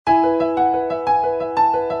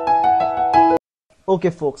Okay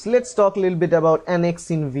folks, let's talk a little bit about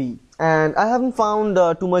Annexin V, and I haven't found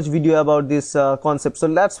too much video about this concept, so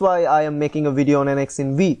that's why I am making a video on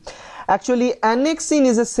Annexin V. Actually, annexin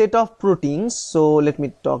is a set of proteins, so let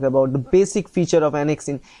me talk about the basic feature of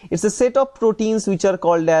annexin. It's a set of proteins which are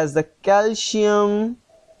called as the calcium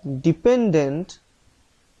dependent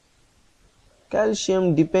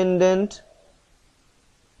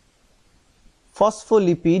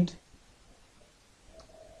phospholipid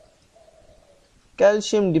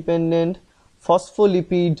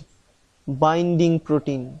binding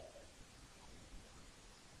protein.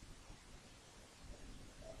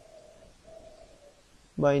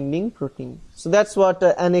 So that's what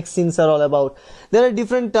annexins are all about. There are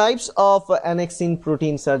different types of annexin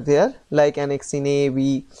proteins are there, like annexin A,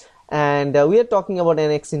 V, and we are talking about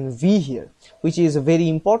annexin V here, which is a very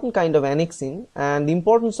important kind of annexin, and the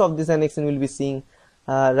importance of this annexin we'll be seeing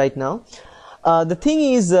right now. The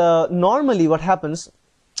thing is, normally what happens,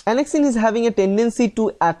 annexin is having a tendency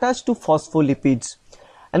to attach to phospholipids,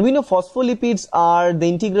 and we know phospholipids are the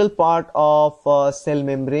integral part of cell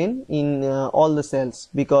membrane in all the cells,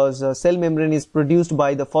 because cell membrane is produced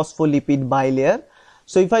by the phospholipid bilayer.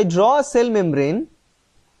 So if I draw a cell membrane,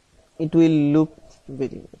 it will look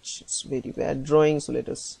very much, it's very bad drawing, so let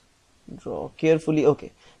us draw carefully.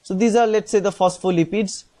 Okay, so these are, let's say, the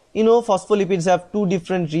phospholipids. You know, phospholipids have two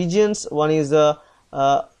different regions. One is a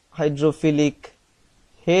hydrophilic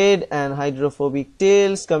head and hydrophobic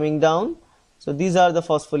tails coming down. So these are the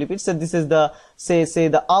phospholipids. So this is the say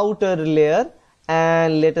the outer layer,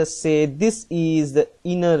 and let us say this is the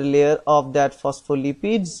inner layer of that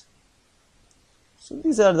phospholipids. So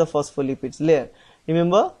these are the phospholipids layer.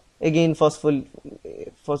 Remember, again,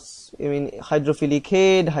 hydrophilic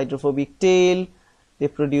head, hydrophobic tail, they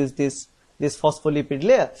produce this phospholipid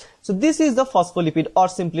layer. So this is the phospholipid, or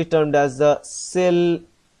simply termed as the cell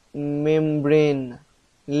membrane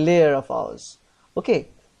layer of ours. Okay,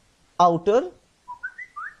 outer,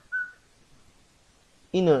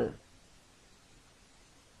 inner.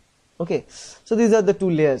 Okay, so these are the two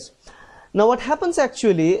layers. Now what happens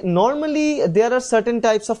actually, normally there are certain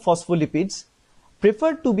types of phospholipids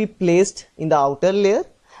preferred to be placed in the outer layer,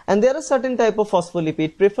 and there are certain type of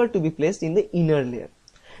phospholipid preferred to be placed in the inner layer.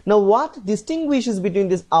 Now what distinguishes between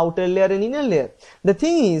this outer layer and inner layer? The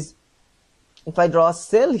thing is, if I draw a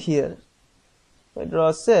cell here, there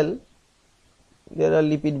are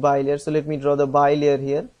lipid bilayers, so let me draw the bilayer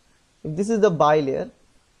here. If this is the bilayer,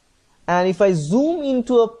 and if I zoom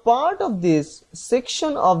into a part of this,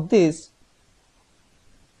 section of this,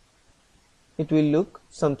 it will look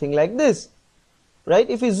something like this, right?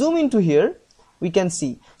 If we zoom into here, we can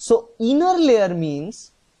see. So inner layer means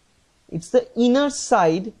it's the inner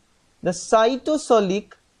side, the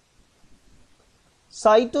cytosolic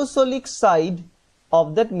side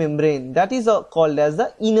of that membrane. That is called as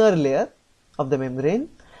the inner layer of the membrane,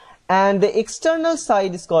 and the external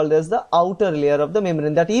side is called as the outer layer of the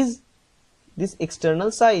membrane. That is this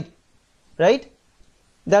external side, right?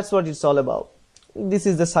 That's what it's all about. This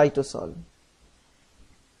is the cytosol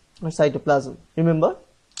or cytoplasm, remember.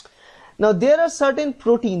 Now there are certain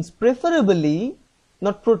proteins, preferably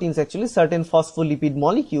not proteins actually, certain phospholipid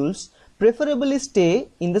molecules preferably stay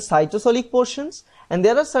in the cytosolic portions, and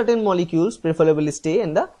there are certain molecules preferably stay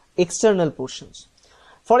in the external portions.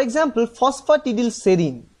 For example,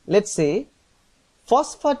 phosphatidylserine, let's say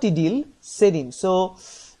phosphatidylserine. So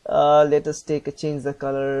let us change the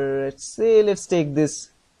color. Let's take this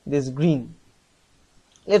green.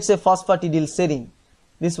 Let's say phosphatidylserine.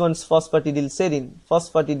 This one's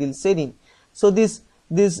phosphatidylserine. So this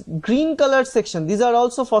green colored section, these are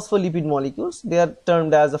also phospholipid molecules. They are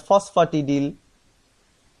termed as a phosphatidylserine.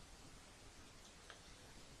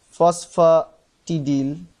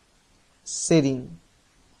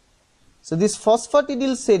 So this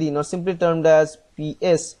phosphatidylserine, or simply termed as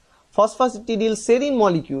PS, phosphatidylserine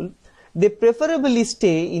molecule, they preferably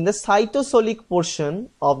stay in the cytosolic portion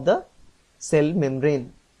of the cell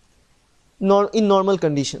membrane in normal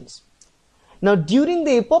conditions. Now during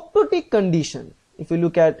the apoptotic condition, if you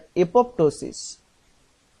look at apoptosis,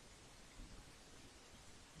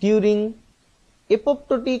 during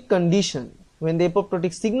apoptotic condition, when the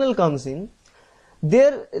apoptotic signal comes in,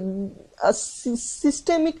 there a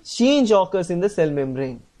systemic change occurs in the cell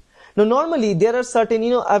membrane. Now normally there are certain,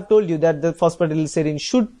 I've told you that the phosphatidylserine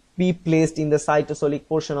should be placed in the cytosolic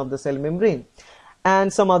portion of the cell membrane,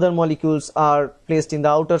 and some other molecules are placed in the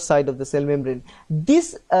outer side of the cell membrane.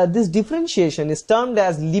 This differentiation is termed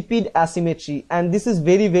as lipid asymmetry, and this is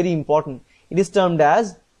very, very important. It is termed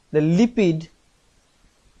as the lipid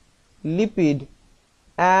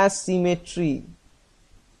asymmetry,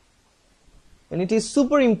 and it is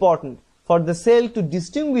super important for the cell to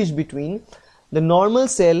distinguish between the normal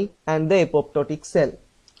cell and the apoptotic cell.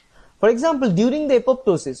 For example, during the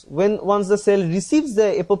apoptosis, once the cell receives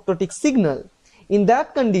the apoptotic signal, in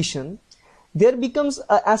that condition, there becomes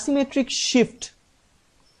an asymmetric shift,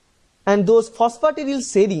 and those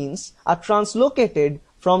phosphatidylserines are translocated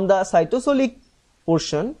from the cytosolic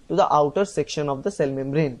portion to the outer section of the cell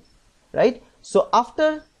membrane, right? So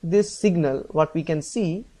after this signal, what we can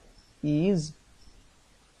see is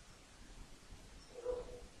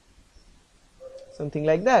something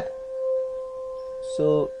like that.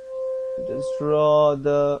 So just draw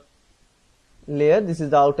the layer. This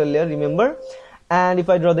is the outer layer, remember, and if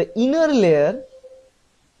I draw the inner layer,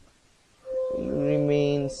 it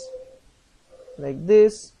remains like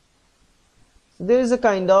this. So there is a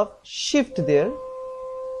kind of shift there.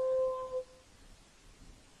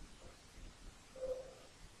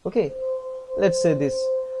 Okay, let's say this.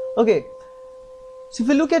 Okay, so if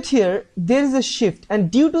you look at here, there is a shift,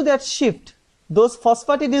 and due to that shift, those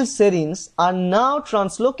phosphatidylserines are now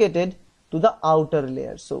translocated to the outer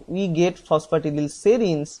layer. So we get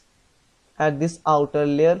phosphatidylserines at this outer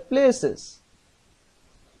layer places,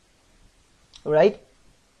 right?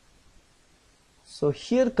 So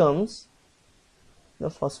here comes the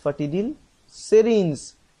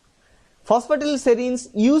phosphatidylserines. Phosphatidylserines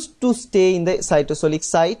used to stay in the cytosolic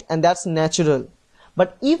site, and that's natural.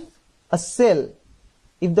 But if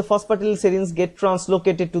the phosphatidylserines get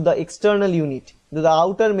translocated to the external unit, to the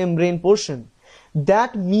outer membrane portion,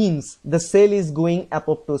 that means the cell is going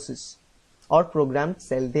apoptosis or programmed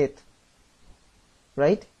cell death,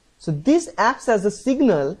 right? So this acts as a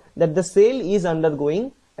signal that the cell is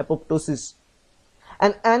undergoing apoptosis.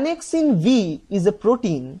 And Annexin V is a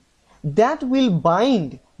protein that will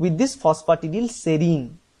bind with this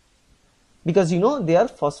phosphatidylserine, because you know they are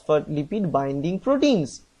phospholipid binding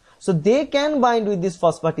proteins. So they can bind with this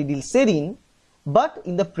phosphatidylserine, but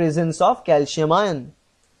in the presence of calcium ion.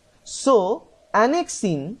 So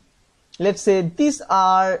annexin, let's say these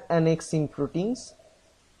are annexin proteins.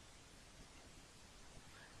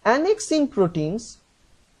 Annexin proteins,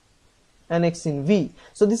 annexin V.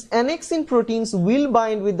 So these annexin proteins will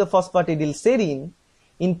bind with the phosphatidylserine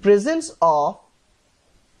in presence of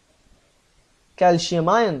calcium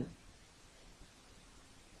ion.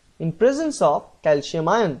 In presence of calcium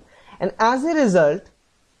ion. And as a result,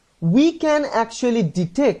 we can actually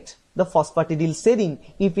detect the phosphatidylserine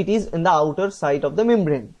if it is in the outer side of the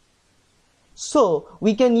membrane. So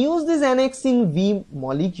we can use these annexin V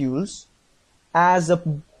molecules as a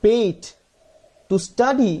bait to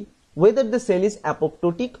study whether the cell is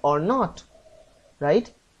apoptotic or not,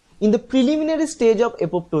 right? In the preliminary stage of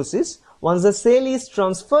apoptosis, once the cell is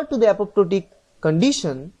transferred to the apoptotic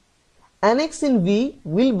condition, annexin V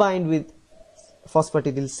will bind with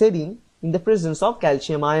phosphatidylserine in the presence of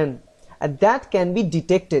calcium ion, and that can be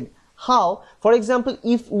detected. How? For example,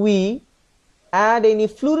 if we add any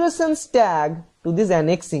fluorescence tag to this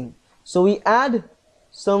annexin, so we add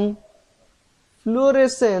some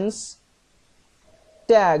fluorescence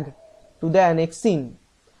tag to the annexin,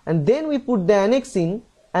 and then we put the annexin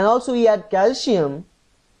and also we add calcium,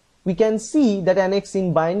 we can see that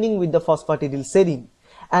annexin binding with the phosphatidylserine.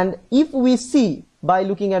 And if we see by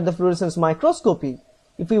looking at the fluorescence microscopy,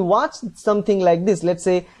 if we watch something like this, let's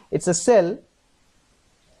say it's a cell,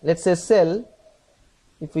 let's say cell,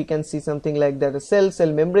 if we can see something like that, a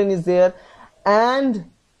cell membrane is there, and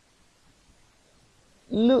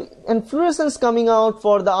fluorescence coming out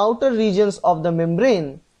for the outer regions of the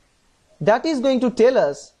membrane, that is going to tell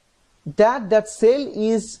us that that cell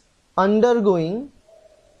is undergoing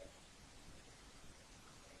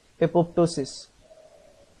apoptosis.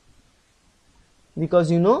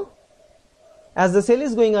 Because you know, as the cell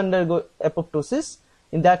is going under apoptosis,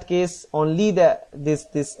 in that case only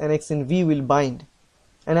this annexin V will bind,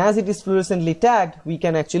 and as it is fluorescently tagged, we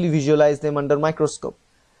can actually visualize them under microscope,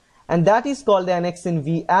 and that is called the annexin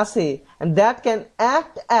V assay, and that can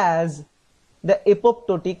act as the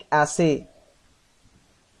apoptotic assay,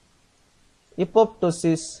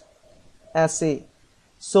 apoptosis assay.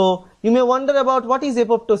 So you may wonder about what is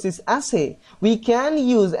apoptosis assay. We can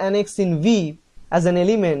use annexin V as an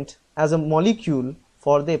element, as a molecule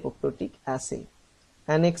for the apoptotic assay.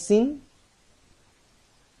 Annexin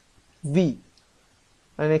V,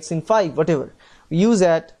 annexin 5, whatever, we use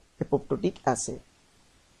at apoptotic assay,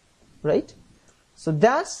 right? So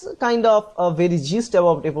that's kind of a very gist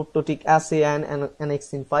about apoptotic assay and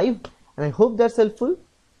annexin 5, and I hope that's helpful.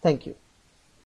 Thank you.